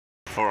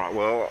All right,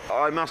 well,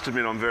 I must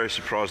admit I'm very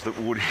surprised that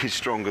wood is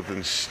stronger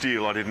than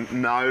steel. I didn't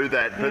know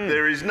that, but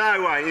there is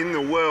no way in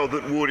the world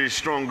that wood is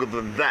stronger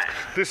than that.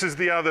 This is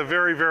the other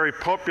very, very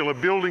popular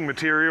building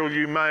material.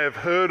 You may have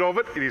heard of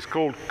it. It is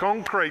called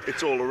concrete.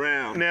 It's all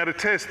around. Now, to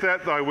test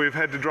that, though, we've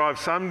had to drive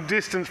some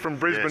distance from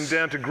Brisbane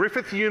down to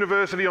Griffith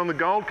University on the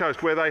Gold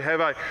Coast, where they have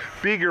a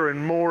bigger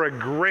and more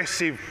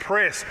aggressive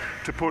press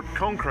to put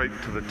concrete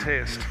to the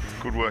test.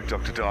 Good work,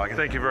 Dr. Daigan.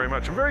 Thank you very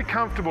much. I'm very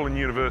comfortable in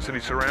university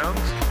surrounds.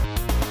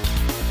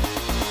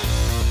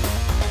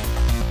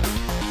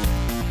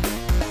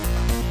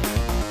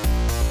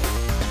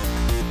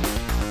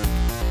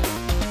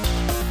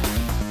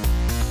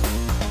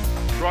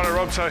 Righto,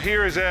 Rob, so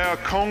here is our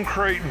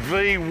concrete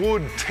v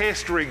wood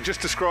test rig.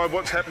 Just describe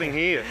what's happening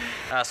here.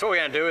 So what we're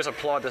going to do is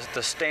apply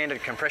the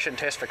standard compression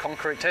test for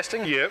concrete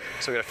testing. Yep.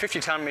 So we've got a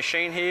 50-tonne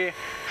machine here,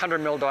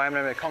 100mm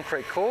diameter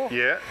concrete core.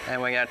 Yeah.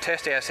 And we're going to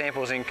test our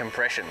samples in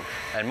compression.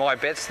 And my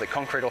bet's the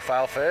concrete will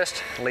fail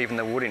first, leaving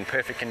the wood in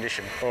perfect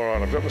condition. All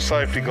right, I've got my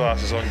safety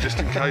glasses on just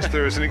in case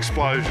there is an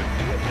explosion.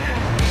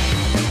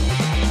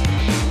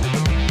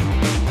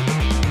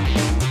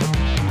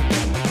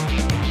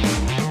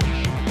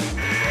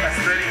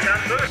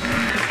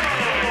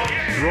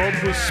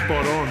 Rob was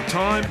spot on.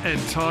 Time and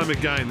time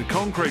again, the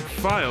concrete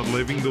failed,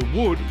 leaving the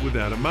wood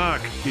without a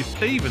mark.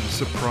 It even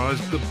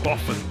surprised the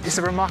boffin. It's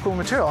a remarkable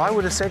material. I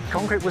would have said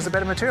concrete was the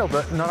better material,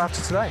 but not up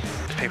to today.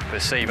 People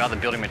perceive other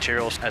building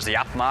materials as the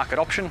upmarket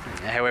option.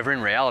 However,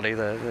 in reality,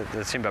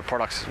 the timber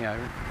products,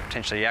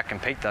 potentially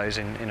outcompete those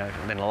in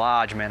a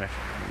large amount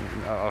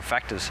of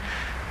factors.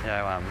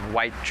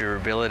 Weight,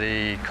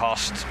 durability,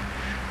 cost,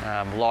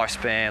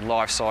 lifespan,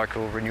 life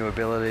cycle,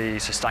 renewability,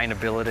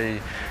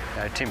 sustainability.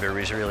 Timber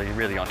is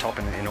really on top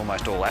in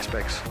almost all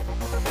aspects.